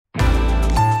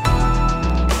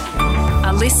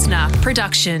listener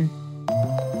production.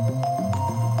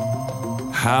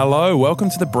 Hello, welcome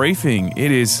to The Briefing. It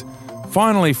is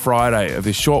finally Friday of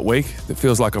this short week that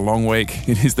feels like a long week.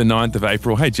 It is the 9th of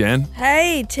April. Hey, Jan.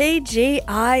 Hey,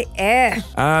 TGIF.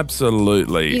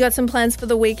 Absolutely. You got some plans for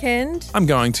the weekend? I'm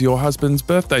going to your husband's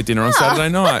birthday dinner on Saturday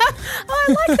night.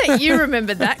 I like that you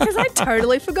remembered that because I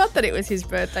totally forgot that it was his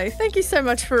birthday. Thank you so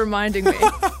much for reminding me.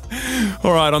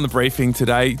 All right, on The Briefing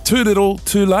today, too little,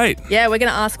 too late. Yeah, we're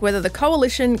going to ask whether the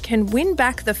coalition can win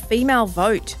back the female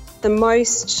vote. The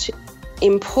most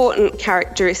important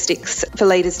characteristics for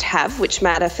leaders to have, which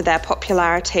matter for their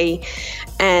popularity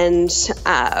and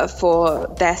for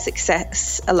their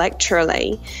success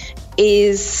electorally,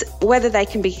 is whether they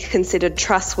can be considered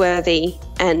trustworthy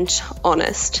and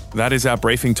honest. That is our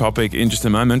briefing topic in just a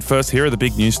moment. First, here are the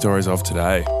big news stories of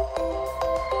today.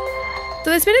 So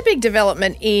there's been a big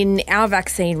development in our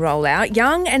vaccine rollout.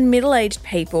 Young and middle-aged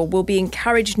people will be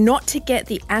encouraged not to get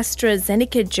the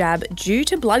AstraZeneca jab due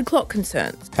to blood clot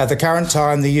concerns. At the current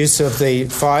time, the use of the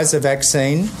Pfizer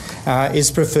vaccine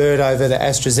is preferred over the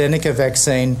AstraZeneca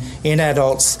vaccine in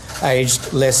adults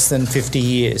aged less than 50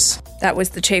 years. That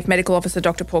was the Chief Medical Officer,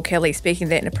 Dr. Paul Kelly, speaking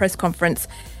there in a press conference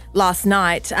last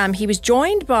night. He was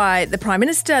joined by the Prime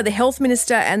Minister, the Health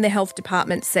Minister and the Health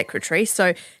Department Secretary.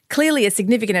 So clearly a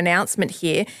significant announcement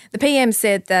here. The PM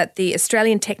said that the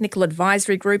Australian Technical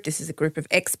Advisory Group, this is a group of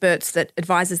experts that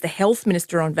advises the Health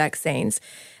Minister on vaccines,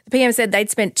 the PM said they'd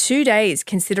spent 2 days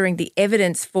considering the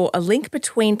evidence for a link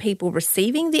between people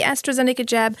receiving the AstraZeneca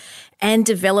jab and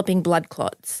developing blood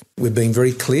clots. We're being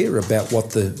very clear about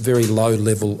what the very low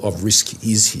level of risk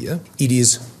is here. It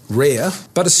is rare,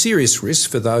 but a serious risk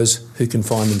for those who can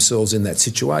find themselves in that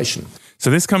situation. So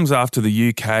this comes after the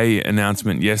UK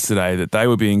announcement yesterday that they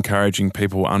would be encouraging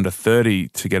people under 30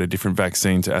 to get a different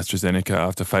vaccine to AstraZeneca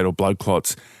after fatal blood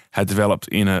clots had developed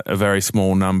in a very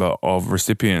small number of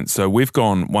recipients. So we've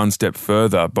gone one step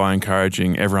further by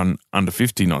encouraging everyone under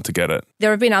 50 not to get it. There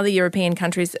have been other European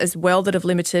countries as well that have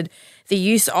limited the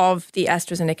use of the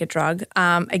AstraZeneca drug,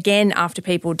 again, after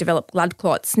people develop blood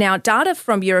clots. Now, data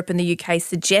from Europe and the UK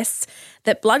suggests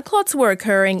that blood clots were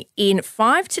occurring in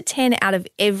 5 to 10 out of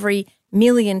every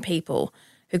million people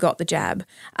who got the jab.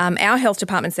 Our Health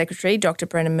Department Secretary, Dr.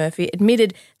 Brennan Murphy,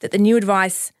 admitted that the new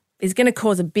advice is going to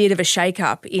cause a bit of a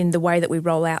shake-up in the way that we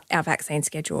roll out our vaccine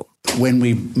schedule. When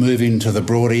we move into the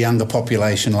broader, younger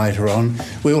population later on,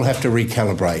 we will have to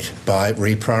recalibrate by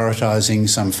reprioritising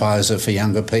some Pfizer for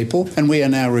younger people, and we are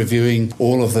now reviewing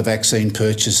all of the vaccine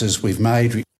purchases we've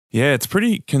made. Yeah, it's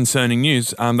pretty concerning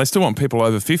news. They still want people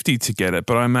over 50 to get it,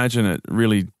 but I imagine it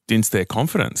really dints their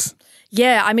confidence.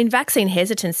 Yeah, I mean, vaccine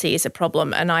hesitancy is a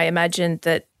problem, and I imagine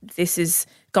that this is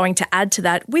going to add to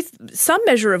that with some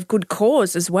measure of good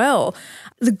cause as well.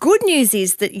 The good news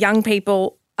is that young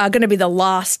people are going to be the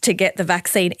last to get the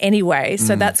vaccine anyway,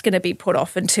 so that's going to be put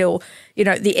off until,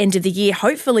 the end of the year.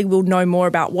 Hopefully we'll know more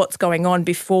about what's going on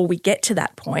before we get to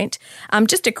that point.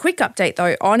 Just a quick update,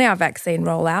 though, on our vaccine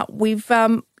rollout. We've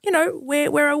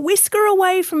we're a whisker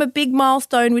away from a big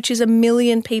milestone, which is 1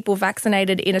 million people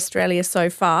vaccinated in Australia so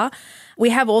far.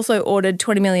 We have also ordered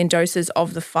 20 million doses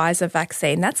of the Pfizer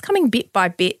vaccine. That's coming bit by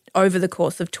bit over the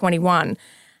course of 21.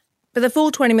 But the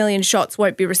full 20 million shots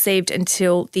won't be received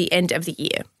until the end of the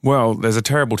year. Well, there's a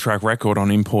terrible track record on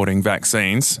importing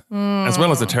vaccines, as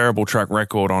well as a terrible track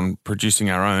record on producing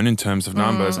our own in terms of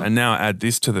numbers, and now add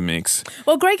this to the mix.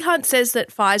 Well, Greg Hunt says that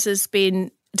Pfizer's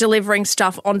been delivering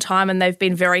stuff on time and they've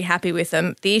been very happy with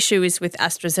them. The issue is with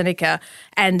AstraZeneca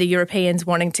and the Europeans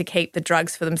wanting to keep the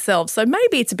drugs for themselves. So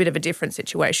maybe it's a bit of a different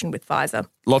situation with Pfizer.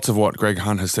 Lots of what Greg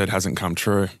Hunt has said hasn't come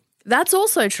true. That's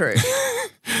also true.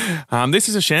 This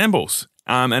is a shambles.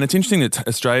 And it's interesting that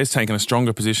Australia's taken a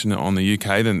stronger position on the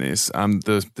UK than this.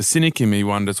 The cynic in me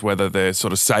wonders whether they're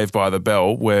sort of saved by the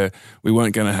bell, where we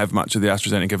weren't going to have much of the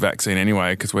AstraZeneca vaccine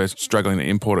anyway because we're struggling to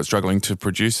import it, struggling to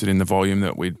produce it in the volume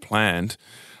that we'd planned.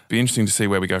 Be interesting to see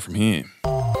where we go from here.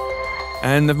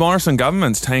 And the Morrison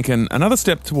government's taken another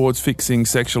step towards fixing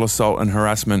sexual assault and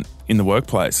harassment in the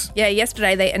workplace. Yeah,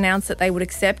 yesterday they announced that they would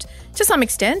accept, to some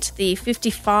extent, the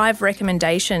 55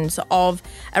 recommendations of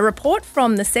a report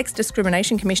from the Sex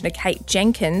Discrimination Commissioner, Kate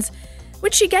Jenkins,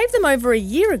 which she gave them over a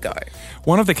year ago.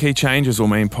 One of the key changes will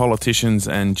mean politicians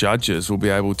and judges will be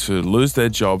able to lose their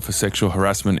job for sexual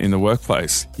harassment in the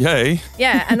workplace. Yay.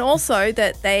 Yeah, and also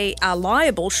that they are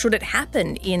liable should it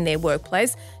happen in their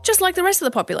workplace, just like the rest of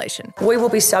the population. We will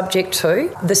be subject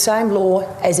to the same law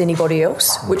as anybody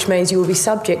else, which means you will be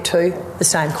subject to the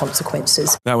same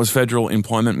consequences. That was Federal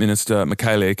Employment Minister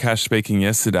Michaelia Cash speaking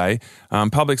yesterday.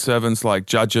 Public servants like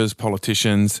judges,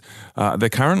 politicians, they're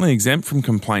currently exempt from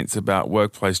complaints about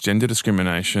workplace gender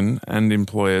discrimination and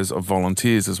employers of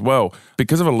volunteers as well,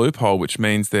 because of a loophole which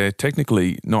means they're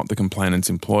technically not the complainant's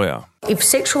employer. If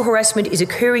sexual harassment is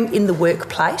occurring in the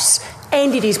workplace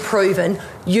and it is proven,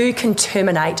 you can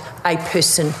terminate a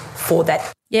person for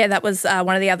that. Yeah, that was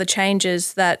one of the other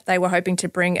changes that they were hoping to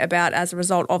bring about as a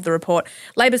result of the report.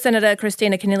 Labor Senator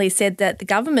Kristina Keneally said that the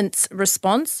government's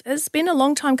response has been a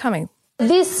long time coming.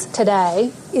 This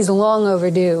today is long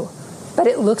overdue, but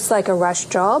it looks like a rush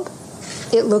job.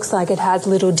 It looks like it has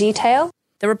little detail.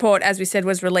 The report, as we said,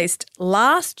 was released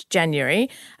last January.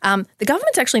 The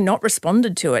government's actually not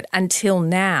responded to it until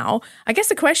now. I guess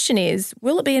the question is,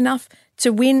 will it be enough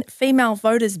to win female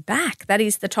voters back? That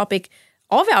is the topic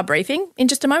of our briefing in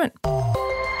just a moment.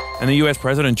 And the US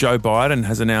President Joe Biden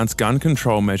has announced gun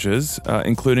control measures,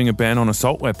 including a ban on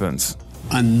assault weapons.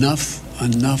 Enough.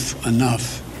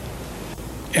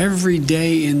 Every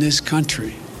day in this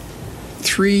country,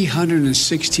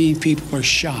 316 people are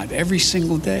shot every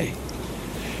single day.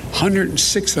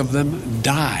 106 of them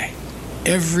die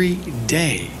every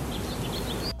day.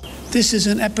 This is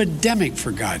an epidemic,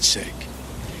 for God's sake,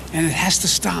 and it has to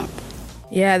stop.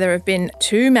 Yeah, there have been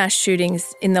 2 mass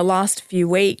shootings in the last few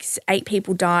weeks. 8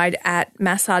 people died at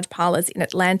massage parlours in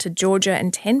Atlanta, Georgia,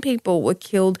 and 10 people were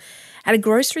killed at a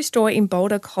grocery store in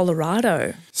Boulder,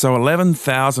 Colorado. So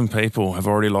 11,000 people have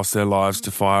already lost their lives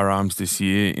to firearms this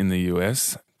year in the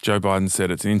US. Joe Biden said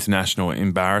it's an international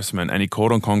embarrassment, and he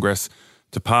called on Congress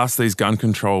to pass these gun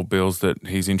control bills that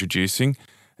he's introducing,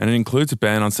 and it includes a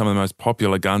ban on some of the most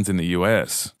popular guns in the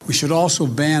US. We should also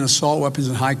ban assault weapons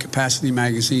and high-capacity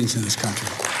magazines in this country.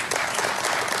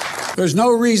 There's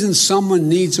no reason someone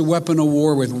needs a weapon of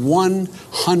war with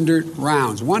 100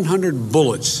 rounds, 100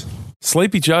 bullets.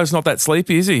 Sleepy Joe's not that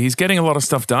sleepy, is he? He's getting a lot of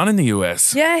stuff done in the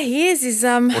US. Yeah, he is.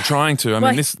 Or trying to. I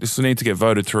mean, this will need to get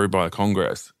voted through by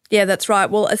Congress. Yeah, that's right.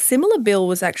 Well, a similar bill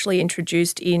was actually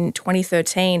introduced in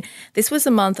 2013. This was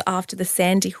a month after the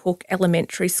Sandy Hook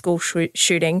Elementary School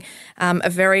shooting, a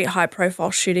very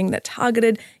high-profile shooting that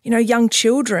targeted, young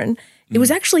children. It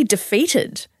was actually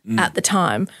defeated at the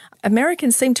time.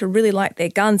 Americans seem to really like their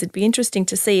guns. It'd be interesting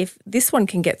to see if this one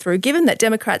can get through, given that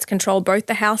Democrats control both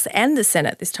the House and the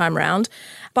Senate this time round.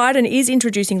 Biden is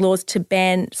introducing laws to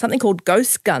ban something called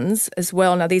ghost guns as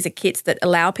well. Now, these are kits that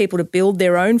allow people to build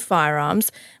their own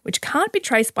firearms, which can't be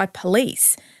traced by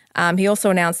police. He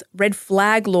also announced red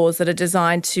flag laws that are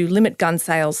designed to limit gun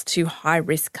sales to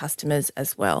high-risk customers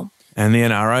as well. And the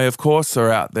NRA, of course, are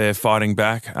out there fighting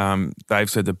back. They've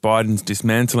said that Biden's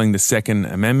dismantling the Second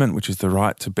Amendment, which is the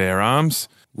right to bear arms,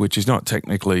 which is not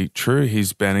technically true.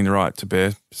 He's banning the right to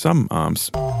bear some arms.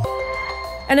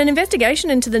 And an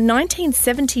investigation into the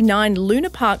 1979 Luna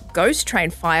Park ghost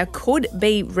train fire could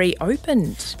be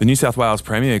reopened. The New South Wales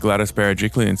Premier, Gladys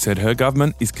Berejiklian, said her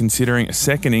government is considering a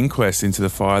second inquest into the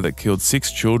fire that killed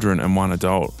 6 children and 1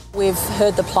 adult. We've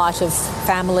heard the plight of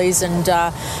families and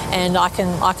I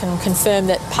can confirm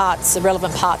that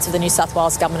relevant parts of the New South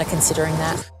Wales government are considering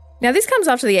that. Now, this comes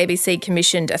after the ABC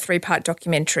commissioned a 3-part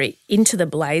documentary, Into the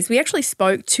Blaze. We actually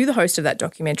spoke to the host of that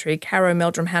documentary, Caro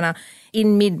Meldrum-Hanna,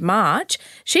 in mid-March.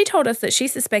 She told us that she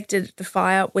suspected the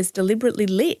fire was deliberately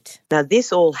lit. Now,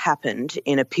 this all happened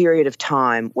in a period of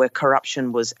time where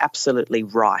corruption was absolutely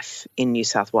rife in New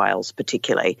South Wales,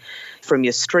 particularly from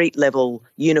your street-level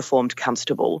uniformed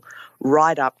constable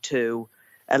right up to,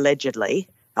 allegedly,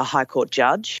 a High Court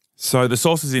judge. So the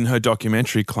sources in her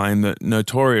documentary claim that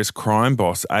notorious crime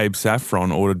boss Abe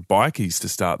Saffron ordered bikies to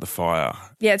start the fire.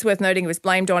 Yeah, it's worth noting it was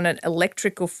blamed on an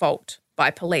electrical fault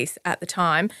by police at the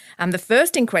time. The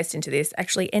first inquest into this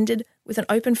actually ended with an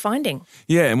open finding.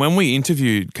 Yeah, and when we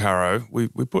interviewed Caro, we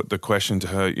put the question to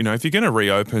her, if you're going to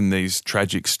reopen these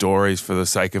tragic stories for the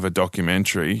sake of a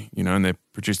documentary, and they're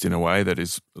produced in a way that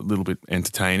is a little bit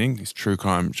entertaining, this true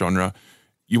crime genre,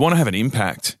 you want to have an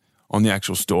impact on the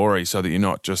actual story so that you're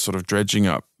not just sort of dredging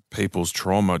up people's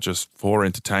trauma just for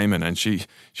entertainment. And she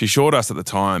assured us at the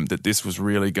time that this was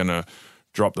really going to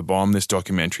drop the bomb, this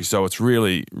documentary. So it's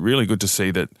really, really good to see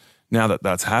that now that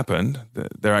that's happened,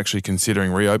 they're actually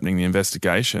considering reopening the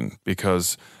investigation,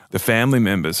 because the family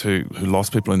members who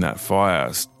lost people in that fire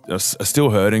are still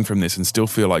hurting from this and still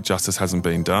feel like justice hasn't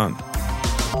been done.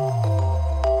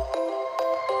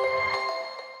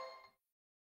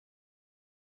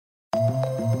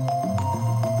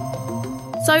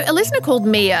 So a listener called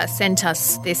Mia sent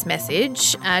us this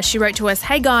message. She wrote to us,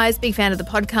 "Hey guys, big fan of the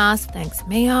podcast." Thanks,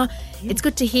 Mia. It's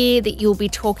good to hear that you'll be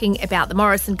talking about the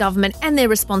Morrison government and their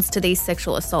response to these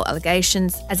sexual assault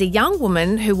allegations. As a young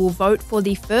woman who will vote for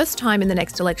the first time in the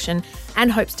next election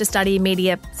and hopes to study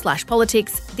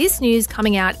media/politics, this news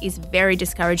coming out is very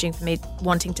discouraging for me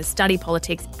wanting to study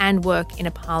politics and work in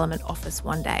a parliament office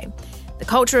one day. The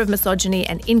culture of misogyny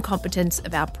and incompetence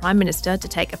of our Prime Minister to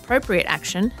take appropriate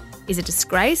action is a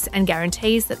disgrace and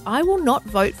guarantees that I will not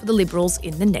vote for the Liberals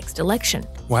in the next election.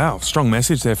 Wow, strong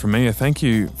message there from Mia. Thank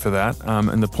you for that.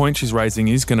 And the point she's raising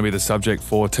is going to be the subject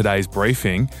for today's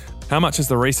briefing. How much has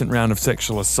the recent round of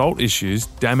sexual assault issues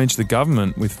damaged the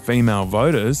government with female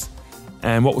voters?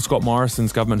 And what will Scott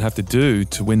Morrison's government have to do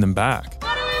to win them back?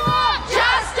 What do we want?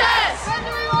 Justice! When do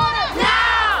we want it?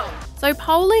 Now! So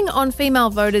polling on female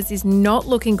voters is not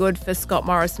looking good for Scott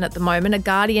Morrison at the moment. A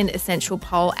Guardian Essential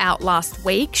poll out last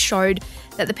week showed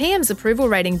that the PM's approval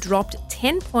rating dropped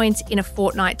 10 points in a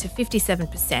fortnight to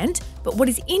 57%. But what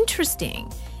is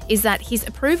interesting is that his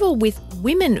approval with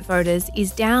women voters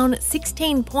is down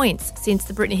 16 points since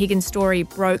the Brittany Higgins story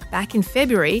broke back in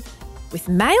February. With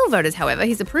male voters, however,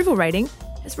 his approval rating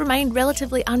has remained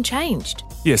relatively unchanged.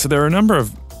 Yeah, so there are a number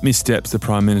of missteps the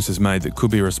Prime Minister's made that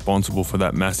could be responsible for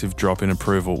that massive drop in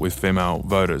approval with female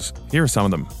voters. Here are some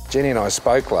of them. Jenny and I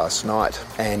spoke last night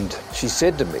and she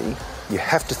said to me, you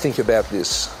have to think about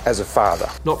this as a father.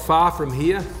 Not far from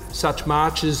here, such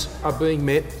marches are being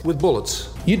met with bullets.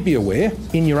 You'd be aware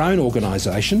in your own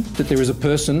organisation that there is a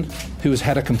person who has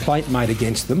had a complaint made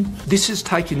against them. This has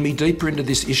taken me deeper into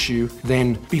this issue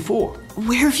than before.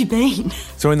 Where have you been?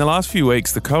 So in the last few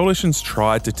weeks, the coalition's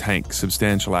tried to take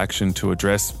substantial action to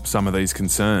address some of these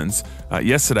concerns.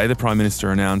 Yesterday, the Prime Minister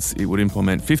announced it would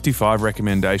implement 55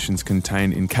 recommendations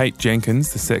contained in Kate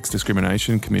Jenkins, the Sex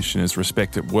Discrimination Commissioner's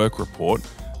Respect at Work report.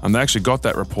 They actually got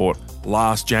that report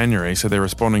last January, so they're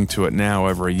responding to it now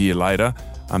over a year later.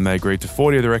 They agreed to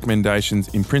 40 of the recommendations,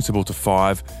 in principle to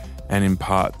 5, and in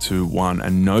part to 1,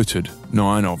 and noted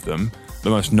 9 of them. The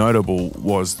most notable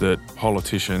was that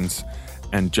politicians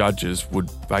and judges would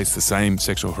face the same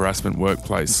sexual harassment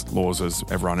workplace laws as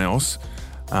everyone else.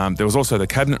 There was also the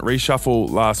cabinet reshuffle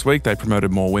last week. They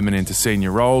promoted more women into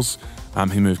senior roles.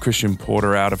 He moved Christian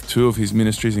Porter out of 2 of his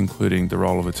ministries, including the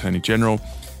role of Attorney General.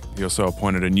 He also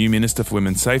appointed a new Minister for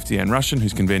Women's Safety, Anne Rushen,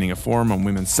 who's convening a forum on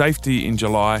women's safety in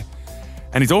July.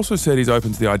 And he's also said he's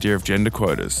open to the idea of gender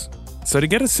quotas. So to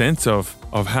get a sense of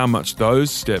how much those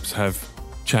steps have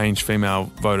changed female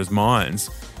voters' minds,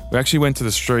 we actually went to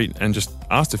the street and just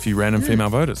asked a few random female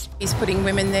voters. He's putting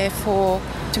women there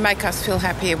to make us feel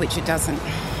happier, which it doesn't.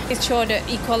 It's sure the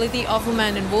equality of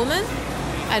man and woman,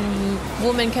 and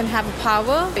women can have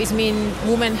power. It means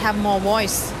women have more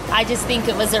voice. I just think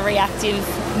it was a reactive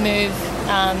move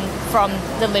from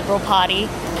the Liberal Party.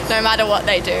 No matter what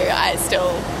they do, I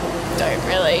still don't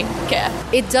really care.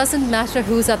 It doesn't matter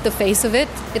who's at the face of it.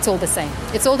 It's all the same.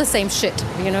 It's all the same shit,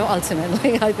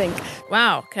 ultimately, I think.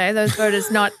 Wow, okay, those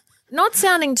voters not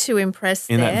sounding too impressed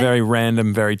in there. That very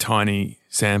random, very tiny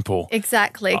sample.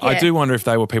 Exactly. I do wonder if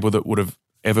they were people that would have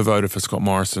ever voted for Scott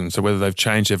Morrison, so whether they've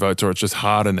changed their votes or it's just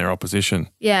hardened their opposition.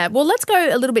 Yeah, well, let's go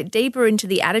a little bit deeper into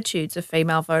the attitudes of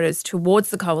female voters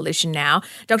towards the coalition now.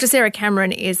 Dr. Sarah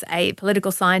Cameron is a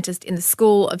political scientist in the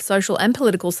School of Social and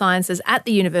Political Sciences at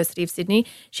the University of Sydney.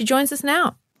 She joins us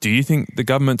now. Do you think the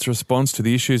government's response to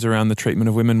the issues around the treatment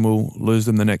of women will lose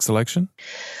them the next election?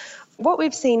 What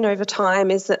we've seen over time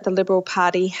is that the Liberal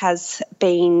Party has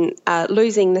been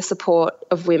losing the support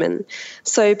of women.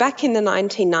 So back in the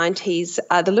 1990s,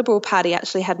 the Liberal Party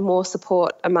actually had more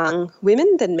support among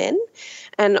women than men.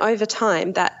 And over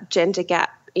time, that gender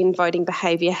gap in voting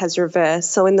behaviour has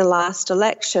reversed. So in the last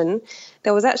election,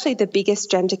 there was actually the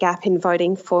biggest gender gap in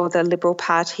voting for the Liberal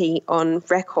Party on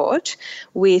record,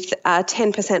 with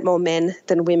 10% more men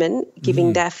than women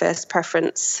giving their first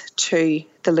preference to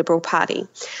the Liberal Party.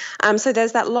 So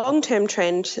there's that long-term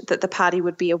trend that the party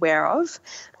would be aware of,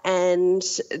 and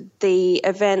the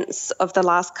events of the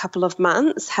last couple of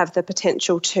months have the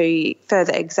potential to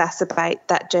further exacerbate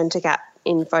that gender gap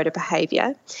in voter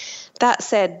behaviour. That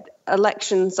said,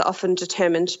 elections are often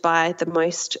determined by the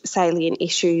most salient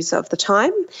issues of the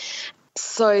time.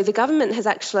 So the government has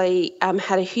actually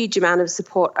had a huge amount of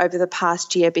support over the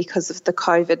past year because of the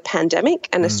COVID pandemic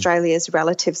and Australia's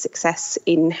relative success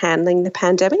in handling the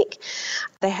pandemic.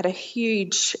 They had a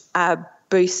huge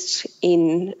boost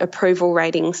in approval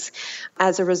ratings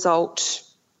as a result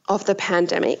of the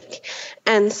pandemic.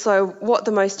 And so what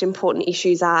the most important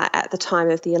issues are at the time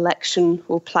of the election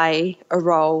will play a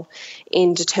role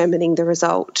in determining the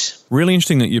result. Really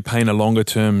interesting that you paint a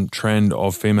longer-term trend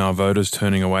of female voters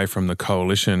turning away from the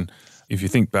coalition. If you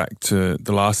think back to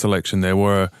the last election, there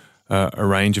were a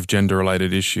range of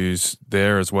gender-related issues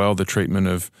there as well. The treatment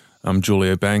of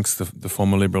Julia Banks, the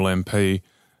former Liberal MP,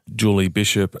 Julie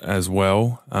Bishop as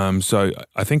well. So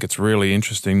I think it's really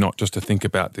interesting not just to think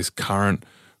about this current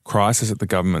crisis that the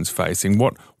government's facing.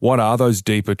 What are those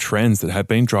deeper trends that have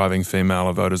been driving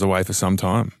female voters away for some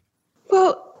time?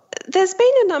 Well, There's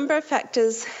been a number of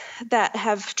factors that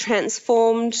have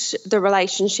transformed the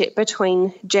relationship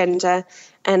between gender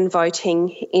and voting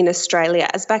in Australia.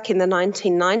 As back in the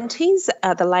 1990s,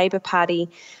 the Labor Party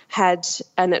had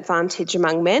an advantage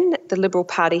among men, the Liberal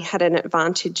Party had an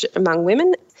advantage among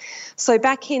women. So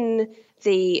back in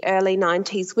the early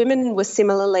 90s, women were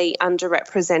similarly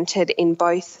underrepresented in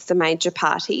both the major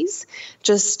parties.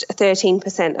 Just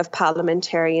 13% of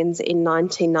parliamentarians in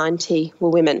 1990 were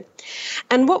women.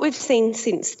 And what we've seen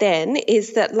since then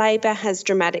is that Labor has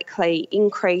dramatically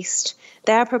increased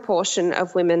their proportion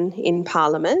of women in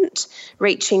Parliament,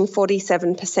 reaching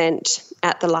 47%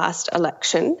 at the last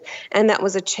election, and that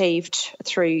was achieved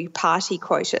through party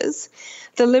quotas.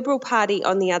 The Liberal Party,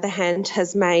 on the other hand,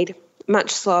 has made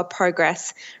much slower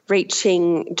progress,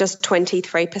 reaching just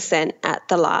 23% at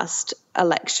the last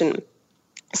election.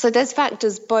 So there's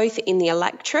factors both in the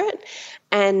electorate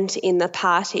and in the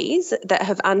parties that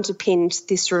have underpinned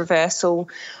this reversal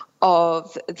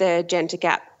of the gender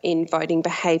gap in voting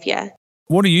behaviour.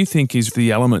 What do you think is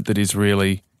the element that is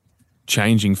really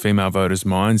changing female voters'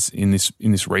 minds in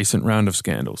this recent round of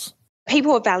scandals?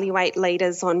 People evaluate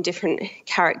leaders on different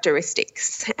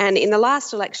characteristics. And in the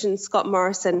last election, Scott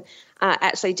Morrison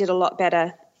actually did a lot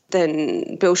better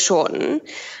than Bill Shorten.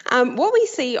 What we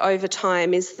see over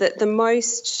time is that the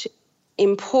most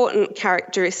important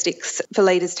characteristics for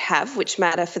leaders to have, which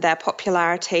matter for their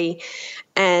popularity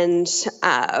and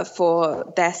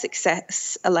for their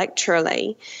success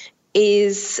electorally,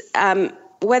 is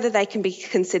whether they can be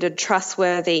considered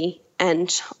trustworthy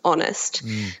and honest.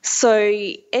 So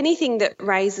anything that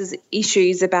raises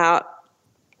issues about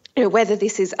whether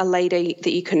this is a leader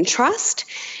that you can trust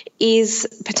is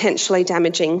potentially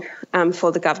damaging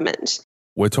for the government.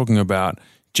 We're talking about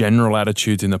general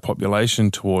attitudes in the population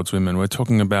towards women. We're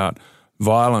talking about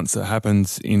violence that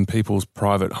happens in people's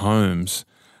private homes.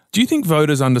 Do you think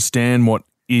voters understand what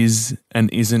is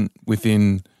and isn't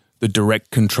within the direct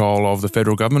control of the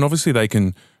federal government? Obviously, they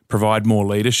can provide more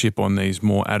leadership on these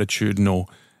more attitudinal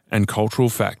and cultural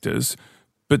factors.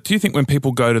 But do you think when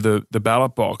people go to the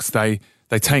ballot box, they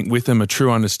take with them a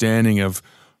true understanding of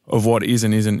what is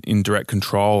and isn't in direct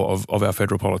control of our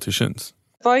federal politicians?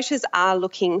 Voters are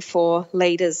looking for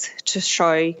leaders to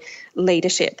show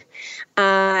leadership.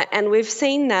 And we've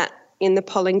seen that in the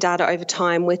polling data over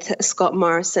time with Scott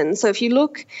Morrison. So if you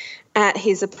look at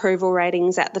his approval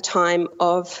ratings at the time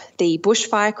of the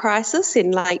bushfire crisis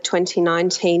in late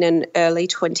 2019 and early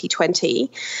 2020,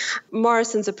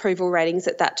 Morrison's approval ratings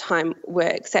at that time were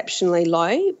exceptionally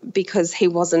low because he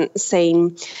wasn't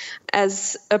seen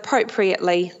as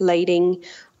appropriately leading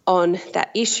on that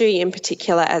issue, in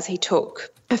particular as he took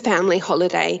a family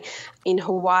holiday in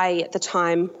Hawaii at the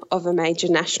time of a major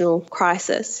national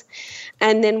crisis.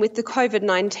 And then with the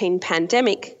COVID-19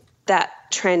 pandemic, that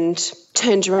trend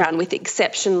turned around with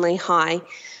exceptionally high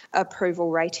approval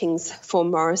ratings for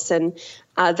Morrison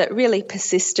that really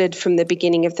persisted from the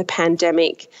beginning of the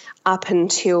pandemic up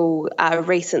until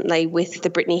recently with the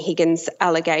Brittany Higgins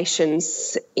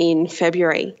allegations in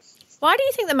February. Why do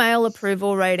you think the male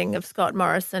approval rating of Scott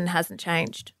Morrison hasn't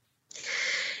changed?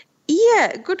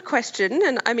 Yeah, good question.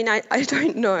 And I mean, I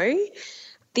don't know.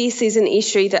 This is an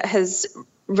issue that has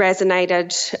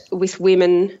resonated with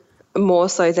women more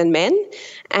so than men,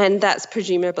 and that's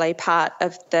presumably part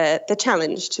of the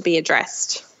challenge to be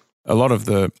addressed. A lot of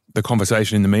the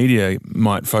conversation in the media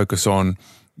might focus on,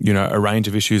 a range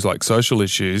of issues like social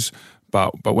issues,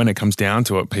 but when it comes down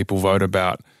to it, people vote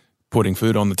about putting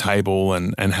food on the table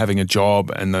and having a job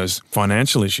and those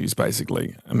financial issues,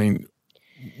 basically. I mean,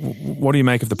 what do you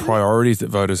make of the priorities that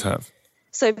voters have?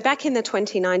 So back in the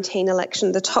 2019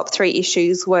 election, the top three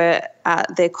issues were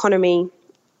the economy,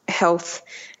 health,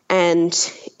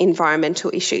 and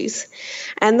environmental issues.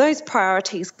 And those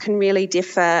priorities can really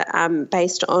differ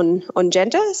based on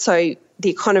gender. So the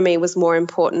economy was more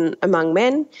important among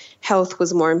men, health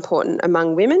was more important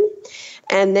among women,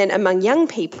 and then among young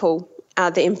people,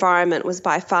 the environment was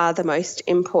by far the most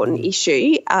important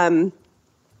issue,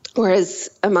 whereas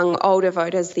among older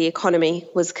voters, the economy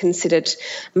was considered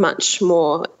much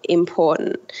more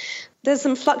important. There's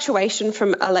some fluctuation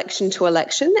from election to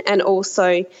election and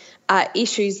also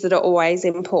issues that are always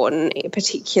important,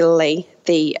 particularly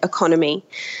the economy.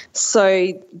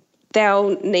 So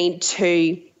they'll need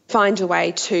to find a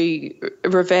way to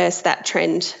reverse that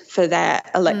trend for their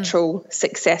electoral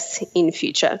success in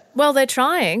future. Well, they're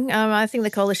trying. I think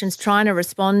the coalition's trying to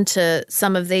respond to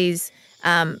some of these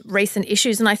recent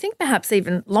issues and I think perhaps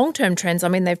even long-term trends. I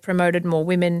mean, they've promoted more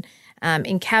women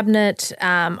in cabinet.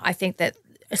 I think that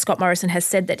Scott Morrison has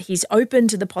said that he's open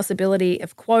to the possibility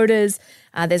of quotas.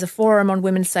 There's a forum on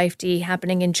women's safety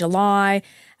happening in July.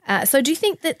 So do you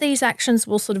think that these actions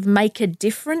will sort of make a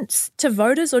difference to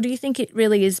voters, or do you think it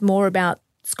really is more about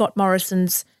Scott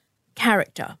Morrison's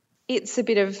character? It's a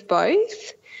bit of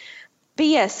both. But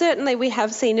yeah, certainly we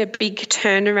have seen a big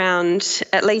turnaround,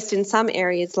 at least in some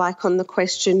areas, like on the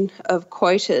question of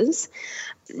quotas.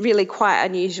 Really quite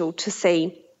unusual to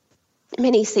see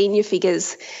many senior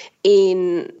figures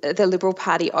in the Liberal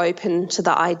Party open to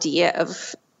the idea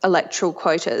of electoral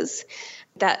quotas.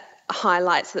 That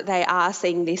highlights that they are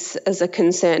seeing this as a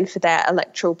concern for their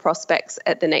electoral prospects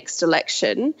at the next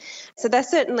election. So they're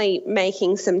certainly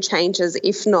making some changes,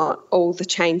 if not all the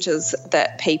changes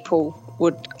that people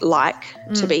would like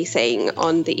to be seeing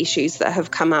on the issues that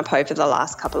have come up over the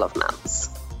last couple of months.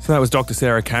 So that was Dr.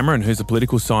 Sarah Cameron, who's a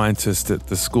political scientist at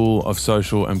the School of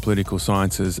Social and Political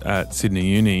Sciences at Sydney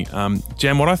Uni.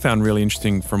 Jem, what I found really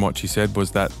interesting from what she said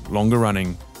was that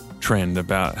longer-running trend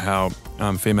about how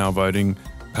female voting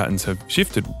patterns have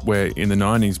shifted, where in the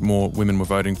 90s more women were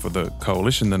voting for the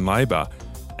coalition than Labor.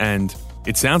 And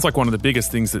it sounds like one of the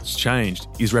biggest things that's changed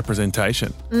is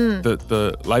representation.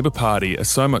 The Labor Party are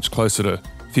so much closer to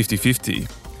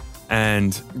 50-50.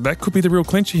 And that could be the real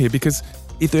clincher here, because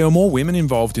if there are more women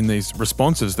involved in these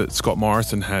responses that Scott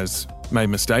Morrison has made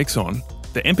mistakes on,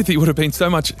 the empathy would have been so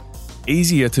much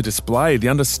easier to display. The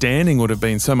understanding would have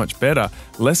been so much better.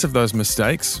 Less of those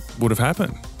mistakes would have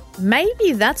happened.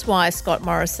 Maybe that's why Scott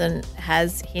Morrison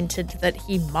has hinted that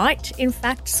he might, in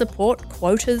fact, support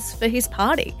quotas for his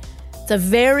party. It's a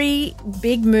very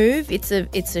big move. It's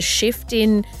a shift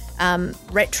in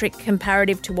rhetoric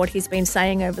comparative to what he's been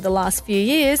saying over the last few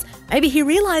years. Maybe he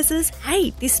realises,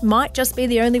 hey, this might just be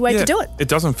the only way to do it. It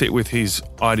doesn't fit with his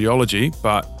ideology,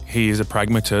 but he is a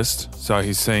pragmatist, so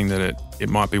he's seeing that it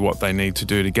might be what they need to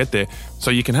do to get there.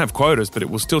 So you can have quotas, but it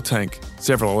will still take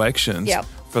several elections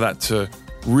for that to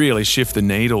really shift the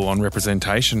needle on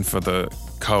representation for the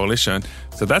coalition.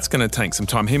 So that's going to take some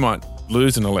time. He might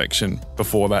lose an election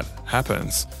before that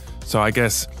happens. So I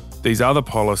guess these other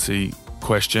policy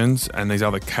questions and these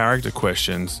other character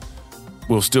questions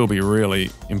will still be really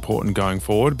important going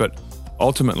forward. But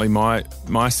ultimately,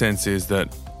 my sense is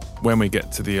that when we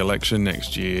get to the election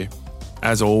next year,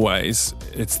 as always,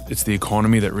 it's the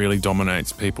economy that really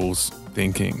dominates people's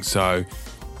thinking. So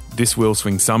this will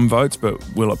swing some votes, but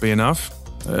will it be enough?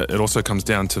 It also comes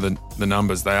down to the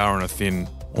numbers. They are on a thin,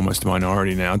 almost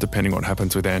minority now, depending what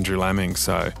happens with Andrew Laming.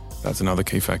 So that's another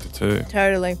key factor too.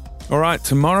 Totally. All right,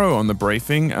 tomorrow on The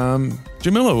Briefing,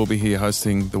 Jamila will be here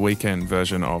hosting the weekend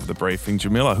version of The Briefing.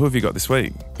 Jamila, who have you got this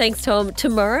week? Thanks, Tom.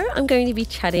 Tomorrow I'm going to be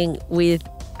chatting with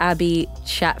Abby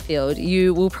Chatfield.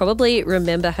 You will probably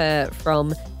remember her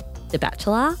from The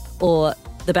Bachelor or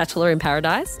The Bachelor in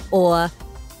Paradise or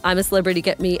I'm a Celebrity,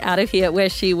 Get Me Out of Here, where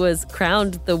she was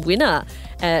crowned the winner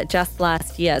just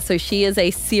last year. So she is a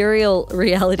serial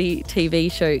reality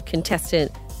TV show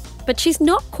contestant, but she's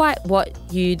not quite what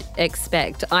you'd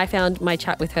expect. I found my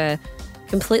chat with her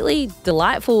completely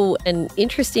delightful and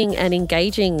interesting and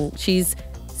engaging. She's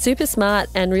super smart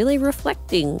and really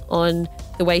reflecting on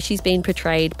the way she's been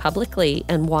portrayed publicly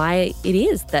and why it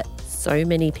is that so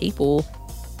many people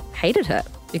hated her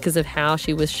because of how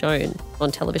she was shown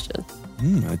on television.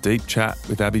 A deep chat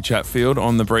with Abby Chatfield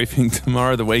on The Briefing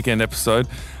tomorrow, the weekend episode.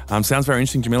 Sounds very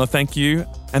interesting, Jamila. Thank you.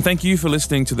 And thank you for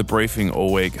listening to The Briefing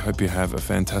all week. Hope you have a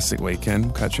fantastic weekend.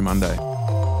 We'll catch you Monday.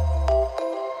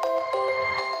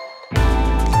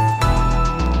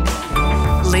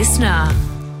 Listener.